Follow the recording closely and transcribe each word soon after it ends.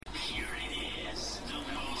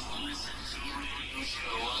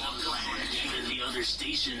other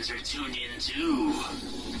stations are tuned in too.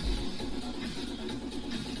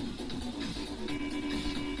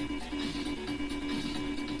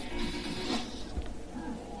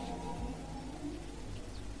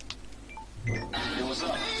 Hey, what's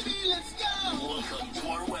up? Baby, let's go! Welcome to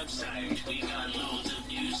our website. We got loads of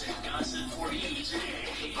news and gossip for you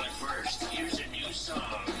today. But first, here's a new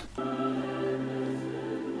song.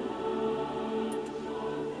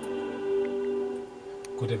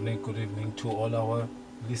 Good evening to all our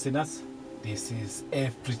listeners. This is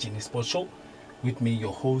Virginia Sports Show with me,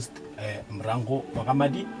 your host, Mrango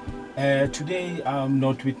Wagamadi. Today, I'm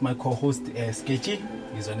not with my co-host, Sketchy.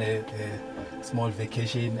 He's on a small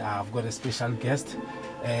vacation. I've got a special guest.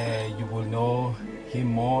 You will know him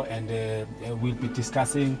more, and we'll be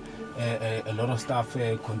discussing a lot of stuff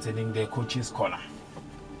concerning the Coach's Corner.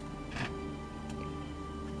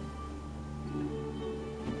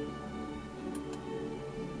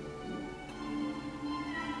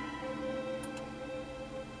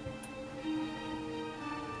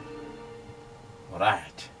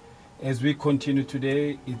 Right. As we continue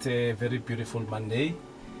today, it's a very beautiful Monday,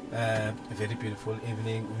 a very beautiful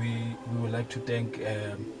evening. We would like to thank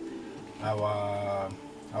our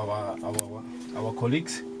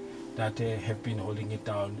colleagues that have been holding it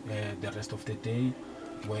down the rest of the day,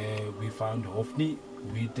 where we found Hofni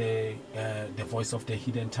with the Voice of the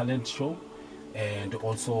Hidden Talent show, and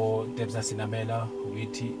also Debza Sinamela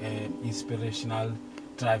with Inspirational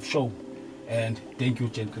Drive show. And thank you,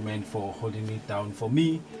 gentlemen, for holding it down for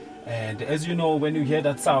me. And as you know, when you hear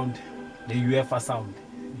that sound, the UEFA sound,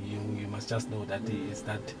 you must just know that it's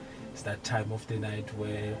that time of the night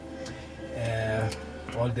where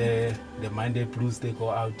all the Monday blues, they go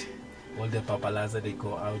out, all the papalaza, they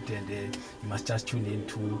go out, and you must just tune in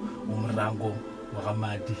to Umrango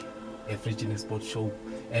Wagamadi, a Virginia Sports Show.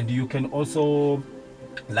 And you can also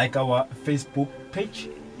like our Facebook page,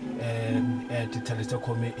 at the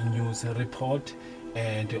Telestocom News Report,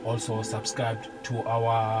 and also subscribe to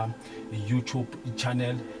our YouTube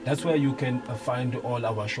channel. That's where you can find all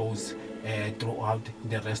our shows throughout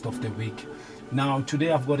the rest of the week. Now,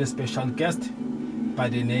 today I've got a special guest by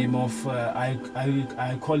the name of, I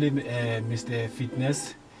call him Mr.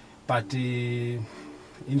 Fitness, but in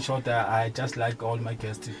short, I just like all my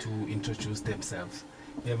guests to introduce themselves.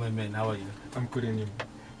 Yeah, my man, how are you? I'm good in you.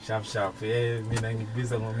 Sharp. Mina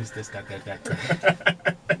ngibiza ngo Mr. Skakakaka.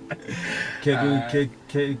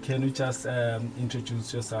 Can you just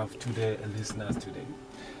introduce yourself to the listeners today?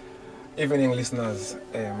 Evening, listeners.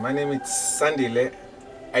 My name is Sandile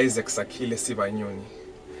Isaac Sakile Sibanyoni.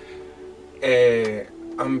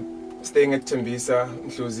 I'm staying at Tembisa,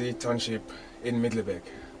 Mhluzi Township in Middleburg.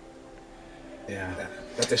 Yeah.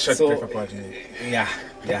 That's a short brief about me. Yeah.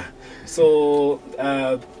 So,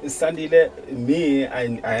 Sandile, me,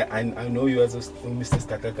 I know you as Mr.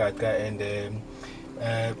 Skakakaka,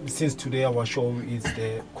 and since today our show is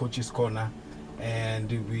the Coach's Corner,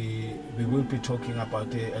 and we will be talking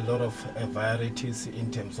about a lot of varieties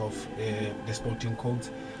in terms of the sporting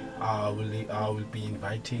codes. I will be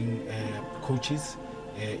inviting coaches,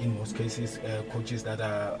 in most cases, coaches that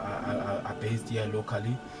are based here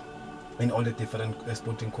locally, in all the different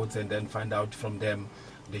sporting codes, and then find out from them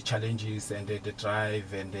the challenges and the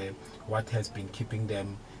drive and what has been keeping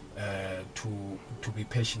them to be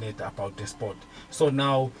passionate about the sport. So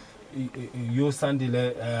now, you,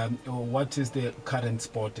 Sandile, what is the current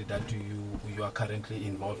sport that you are currently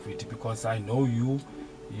involved with? Because I know you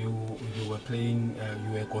were playing,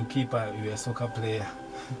 you were a goalkeeper, you were a soccer player.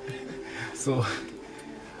 So,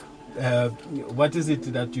 what is it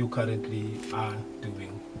that you currently are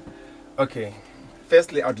doing? Okay.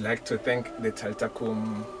 Firstly, I'd like to thank the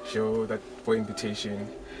Teltacom show for invitation.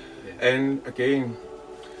 Yeah. And again,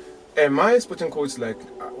 my sporting coach, like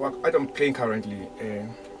what I'm playing currently,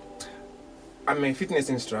 I'm a fitness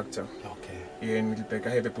instructor. Okay. Here in Middleburg.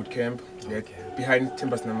 I have a boot camp behind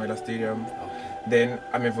Timbers Namela Stadium. Okay. Then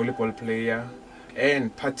I'm a volleyball player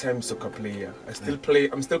and part-time soccer player.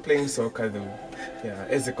 I'm still playing soccer though. Yeah,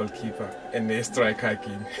 as a goalkeeper and a striker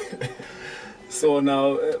again. So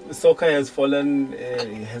now soccer has fallen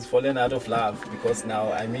out of love, because now,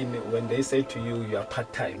 I mean, when they say to you are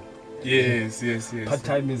part-time. Yes.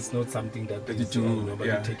 Part-time is not something that you is do,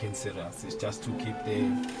 nobody taken serious. It's just to keep the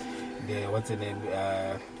what's the name,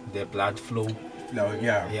 the blood flow. No,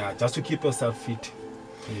 Yeah, just to keep yourself fit.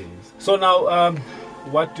 Yes. So now,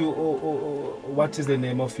 what is the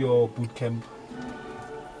name of your boot camp?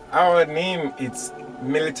 Our name is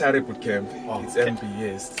Military Boot Camp. Oh, it's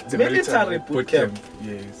MBS. It's a Military Boot Camp.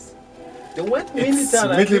 Yes. The word It's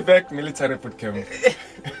military. Middleburg Military Boot Camp.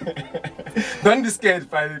 Don't be scared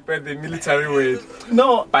by the military word.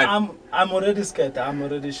 No, But- I'm already scared. I'm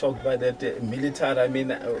already shocked by that military. I mean,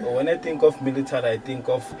 when I think of military, I think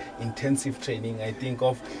of intensive training. I think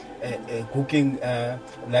of cooking,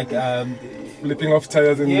 Flipping off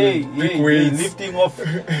tires and big weights. lifting of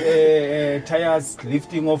tires,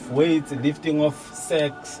 lifting of weights, lifting of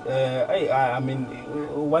sacks. I mean,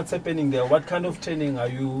 what's happening there? What kind of training are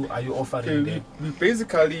you offering there?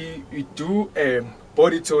 Basically, we do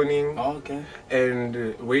body toning Okay.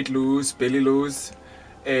 and weight loss, belly loss,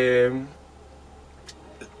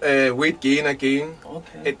 weight gain again,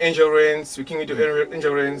 Okay. and endurance. We can do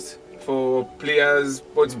endurance for players,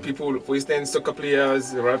 sports people, for instance, soccer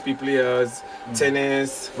players, rugby players,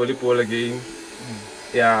 tennis, volleyball again.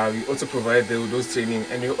 Yeah, we also provide those training,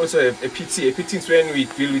 and we also have a PT. A PT is when we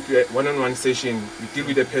deal with a one-on-one session. We deal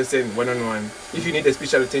with a person one-on-one. If you need a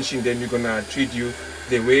special attention, then we're gonna treat you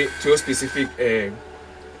the way to your specific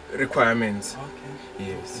requirements.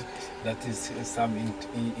 Okay. Yes. That is some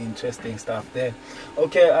interesting stuff there.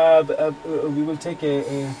 Okay, we will take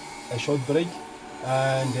a short break,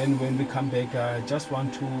 and then when we come back, I just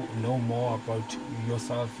want to know more about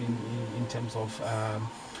yourself in terms of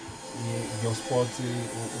your sport,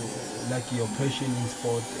 like your passion in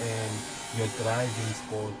sport and your drive in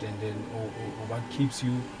sport, and then what keeps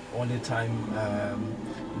you all the time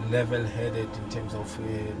level-headed in terms of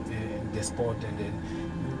the sport, and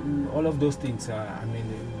then all of those things. I mean,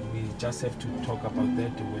 we just have to talk about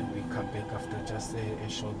that when we come back after just a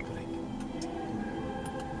short break.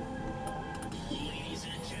 Ladies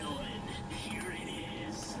and gentlemen, here it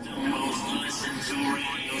is. The most listened to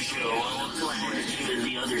radio show on the planet. Even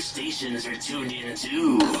the other stations are tuned in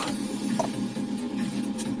too.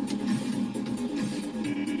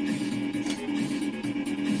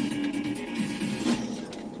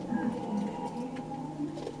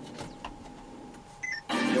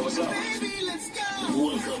 Yo, what's up?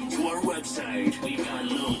 Welcome to our website. We've got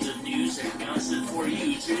loads of news and gossip for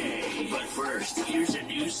you today. But first, here's a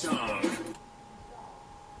new song.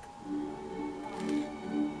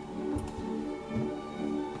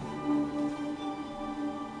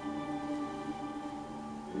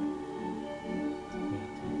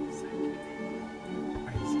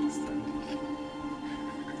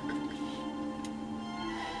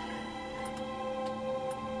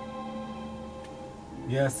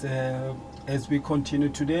 Yes, as we continue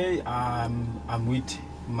today, I'm with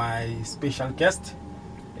my special guest,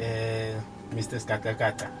 Mr.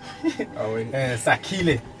 Skakakata.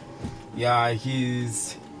 Sakile. Yeah,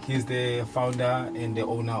 he's the founder and the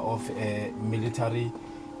owner of military,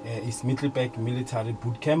 it's Middelburg Military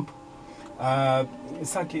Boot Camp.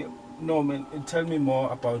 Saki, no man, tell me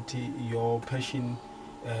more about your passion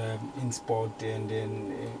in sport, and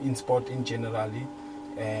then in sport in generally,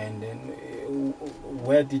 and then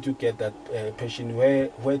where did you get that passion? Where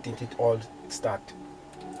did it all start?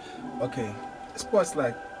 Okay, sports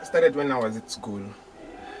started when I was at school.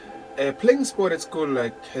 Playing sport at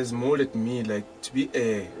school has molded me to be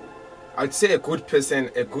I'd say a good person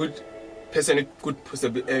with good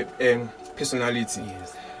personality.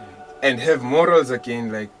 Yes. And have morals again,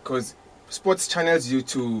 because sports channels you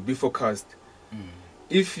to be focused.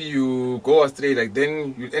 If you go astray,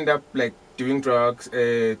 then you end up doing drugs,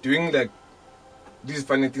 doing these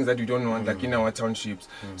funny things that you don't want, in our townships.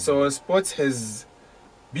 So sports has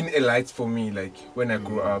been a light for me, when I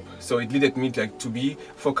grew up. So it led me to be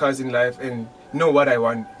focused in life and know what I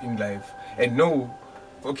want in life, and know,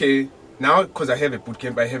 okay, now because I have a boot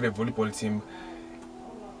camp, I have a volleyball team.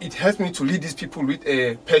 It helps me to lead these people with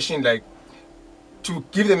a passion, to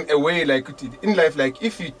give them a way, in life,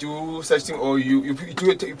 if you do such thing, or you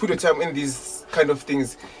put your time in these kind of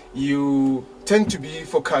things, you tend to be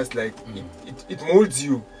focused, it molds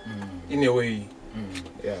you in a way.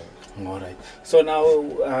 Yeah. All right. So now,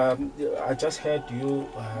 I just heard you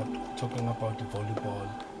talking about the volleyball.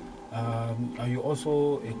 Are you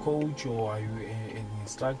also a coach, or are you an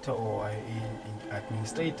instructor, or are you an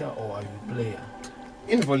administrator, or are you a player?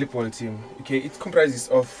 In volleyball team, okay, it comprises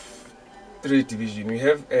of 3 divisions. We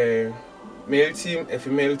have a male team, a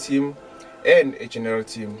female team, and a general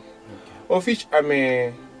team. Okay. Of which I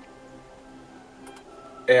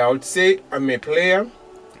would say I'm a player,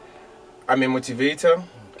 I'm a motivator,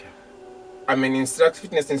 Okay. I'm an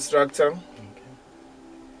fitness instructor. Okay.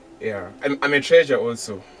 Yeah, I'm a treasure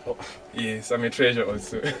also. Oh. Yes, I'm a treasure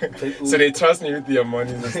also. So they trust me with their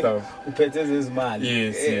money and stuff.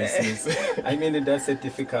 Yes. I mean, that's a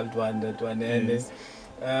difficult one, that one. Yes.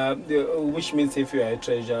 And which means if you are a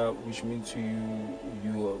treasure, which means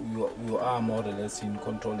you are more or less in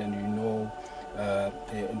control, and you know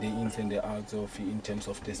the ins and the outs of in terms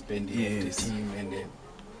of the spending of the Yes. team, and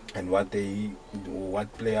and what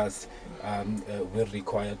players will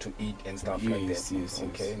require to eat and stuff like that. Yes.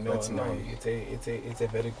 Okay, That's no, nice. it's a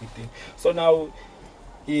very good thing. So now,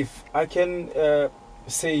 if I can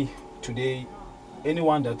say today,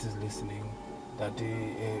 anyone that is listening that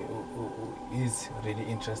is really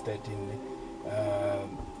interested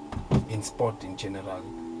in sport in general,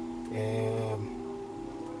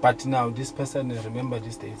 but now this person, remember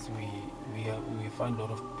these days we find a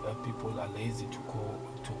lot of people are lazy to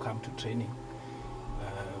come to training.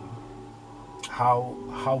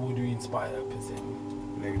 How would you inspire a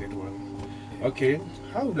person Like that one. Okay,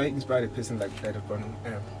 how would I inspire a person like that one?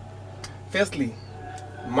 Firstly,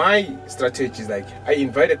 my strategy is like I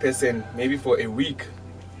invite a person maybe for a week,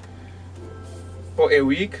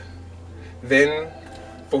 then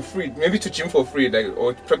for free, maybe to gym for free, like,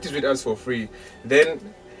 or practice with us for free. Then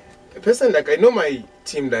a person, like, I know my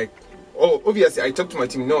team, like, oh, obviously I talk to my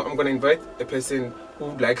team, no, I'm gonna invite a person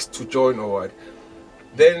who likes to join or what.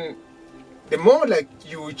 Then the more like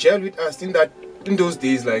you gel with us in those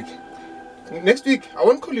days, like next week, I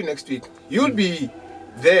won't call you next week, you'll be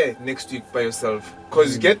there next week by yourself,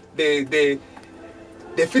 because you get the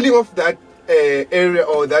feeling of that area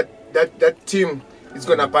or that team is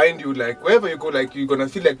gonna bind you. Like wherever you go, like you're gonna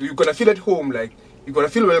feel at home, like you're gonna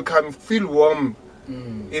feel welcome, feel warm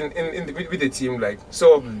with the team. Like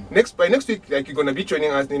so by next week, like you're gonna be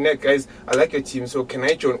joining us. Guys, I like your team, so can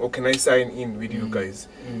I join or can I sign in with you guys?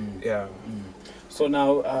 Yeah. So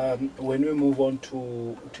now when we move on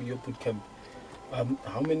to your boot camp,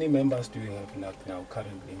 how many members do you have now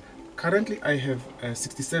currently? Currently, I have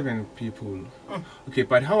 67 people. Okay,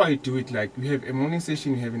 but how I do it, like we have a morning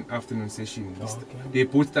session, we have an afternoon session. They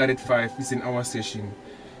both start at 5. It's an hour session.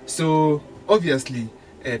 So obviously,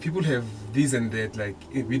 people have this and that, like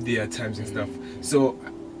with their times and stuff. So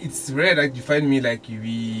it's rare that you find me like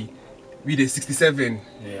we the 67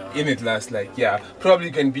 in it last. Like probably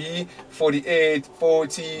can be 48,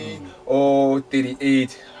 40 or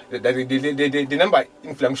 38. The number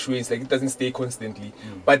fluctuates, like it doesn't stay constantly.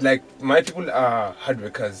 But like my people are hard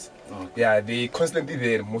workers. Yeah, they constantly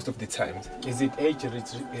there most of the times. Is it age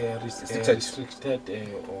restricted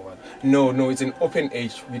or what? No, it's an open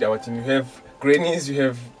age with our team. You have grannies, you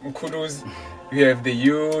have mkulus, you have the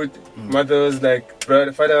youth, mothers, like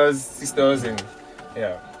fathers, sisters, and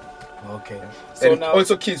yeah. Okay. So and now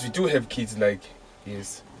also kids, we do have kids, like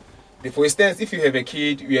yes. For instance, if you have a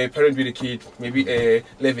kid, you are a parent with a kid, maybe a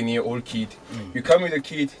 11-year-old kid, you come with a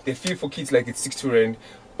kid, they feel for kids like it's 60 rand.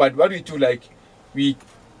 But what we do, like they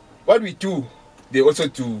also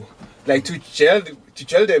do, like to gel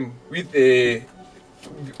them with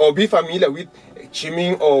or be familiar with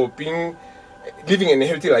gymming or living a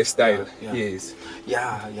healthy lifestyle. Yes.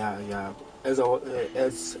 Yeah. As I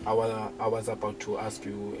was about to ask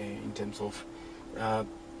you in terms of,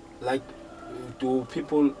 like, do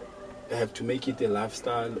people have to make it a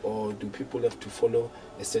lifestyle, or do people have to follow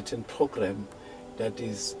a certain program that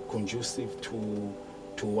is conducive to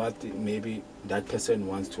what maybe that person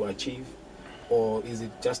wants to achieve, or is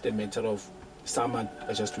it just a matter of someone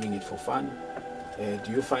just doing it for fun?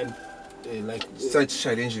 Do you find like such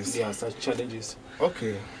challenges? Yeah, such challenges.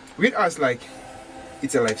 Okay, with us, like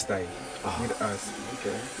it's a lifestyle. With us,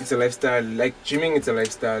 okay, it's a lifestyle. Like gymming, it's a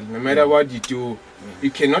lifestyle. No matter what you do,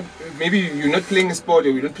 you cannot. Maybe you're not playing a sport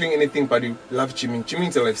or you're not playing anything, but you love gymming. Gymming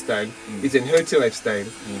is a lifestyle. It's a healthy lifestyle.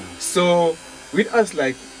 So with us,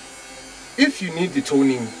 like, if you need the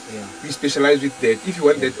toning, we specialize with that. If you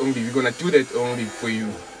want that only, we're gonna do that only for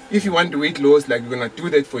you. If you want the weight loss, like, we're gonna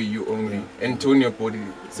do that for you only and tone your body.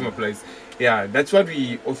 Same applies. Yeah, that's what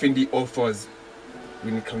we often offers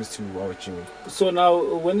when it comes to our gym. So now,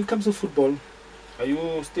 when it comes to football, are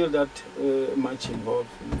you still that much involved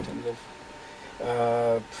in terms of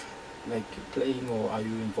like playing, or are you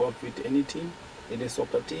involved with any team, any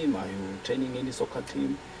soccer team? Are you training any soccer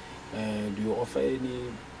team? Do you offer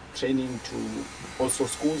any training to also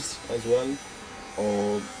schools as well,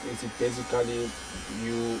 or is it basically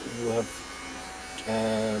you have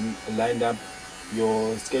lined up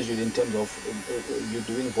your schedule in terms of you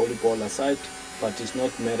doing volleyball aside, but it's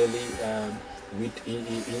not merely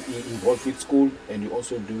involved with school, and you're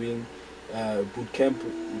also doing boot camp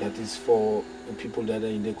that is for people that are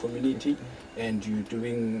in the community, and you're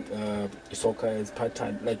doing soccer as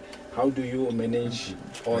part-time? Like, how do you manage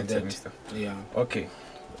all that? Yeah. Okay.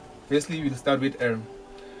 Firstly, we'll start with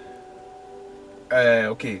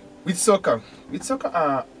okay, with soccer.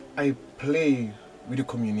 I play with the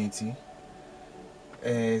community.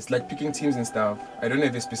 It's like picking teams and stuff. I don't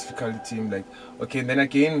have a specific team. Like, okay, and then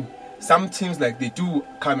again, some teams, like, they do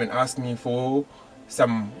come and ask me for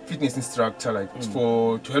some fitness instructor, like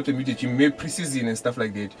to help them with the gym, maybe pre-season and stuff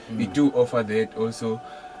like that. We do offer that also.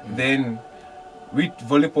 Then with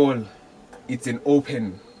volleyball, it's an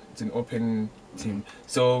open team.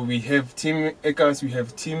 So we have team ECAS, we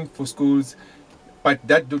have team for schools, but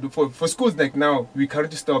that for schools like now we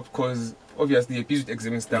currently stop because obviously they're busy with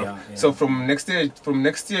exam and stuff. So from next year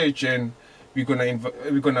Jan, we're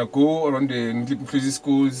gonna go around the inclusive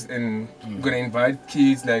schools and we're gonna invite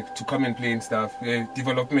kids like to come and play and stuff.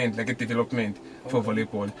 Development for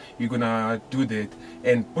volleyball. We're gonna do that.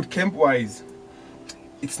 And boot camp wise,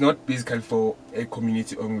 it's not basically for a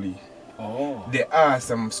community only. There are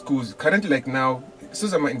some schools currently, like now,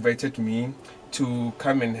 Susama invited me to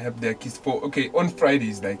come and help their kids on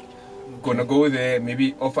Fridays, like gonna go there,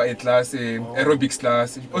 maybe offer a class, aerobics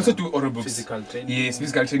class, also do aerobics. Physical training. Yes,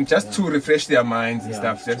 physical training, just to refresh their minds and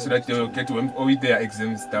stuff, so that they'll get to with their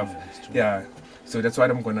exams stuff. So that's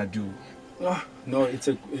what I'm gonna do. No, it's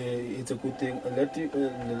a good thing.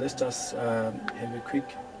 Let's just have a quick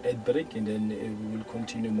ad break and then we will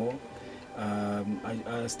continue more.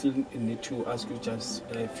 I still need to ask you just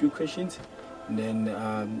a few questions, and then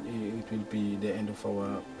it will be the end of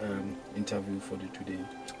our interview for the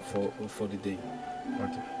day.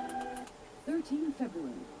 Okay. 13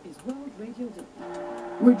 February is World Radio Day.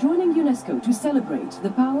 We're joining UNESCO to celebrate the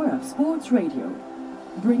power of sports radio,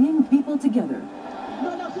 bringing people together,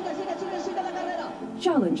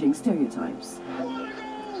 challenging stereotypes,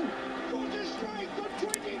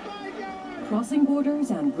 crossing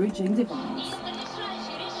borders and bridging divides,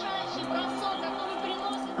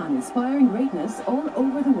 and inspiring greatness all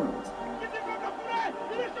over the world.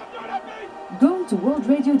 Go to World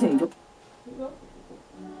Radio Day.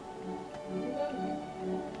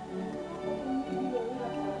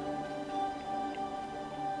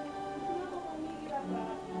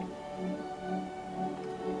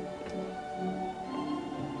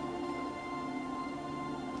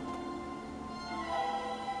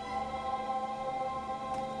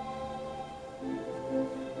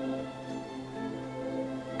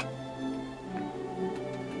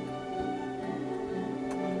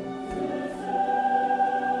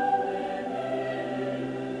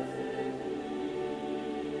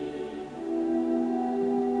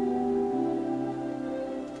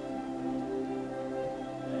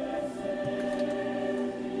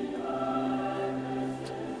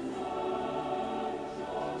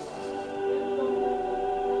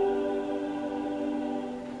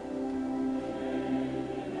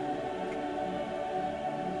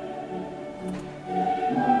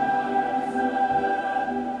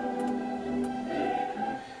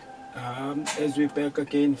 As we're back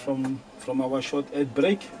again from our short ad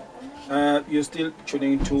break, you're still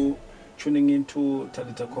tuning into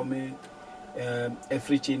Talita Kome,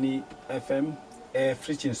 Africhini FM,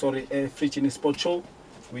 Africhini Sport Show.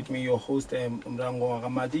 With me, your host, Mrango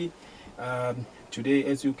Ramadi. Today,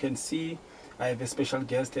 as you can see, I have a special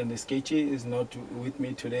guest, and Sketchy is not with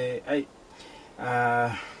me today.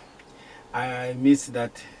 I miss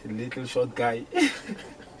that little short guy.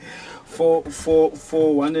 For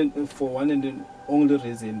one and only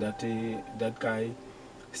reason that that guy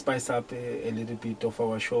spice up a little bit of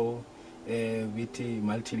our show with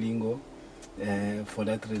multilingual, for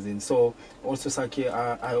that reason. So also Saki,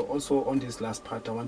 I also on this last part I want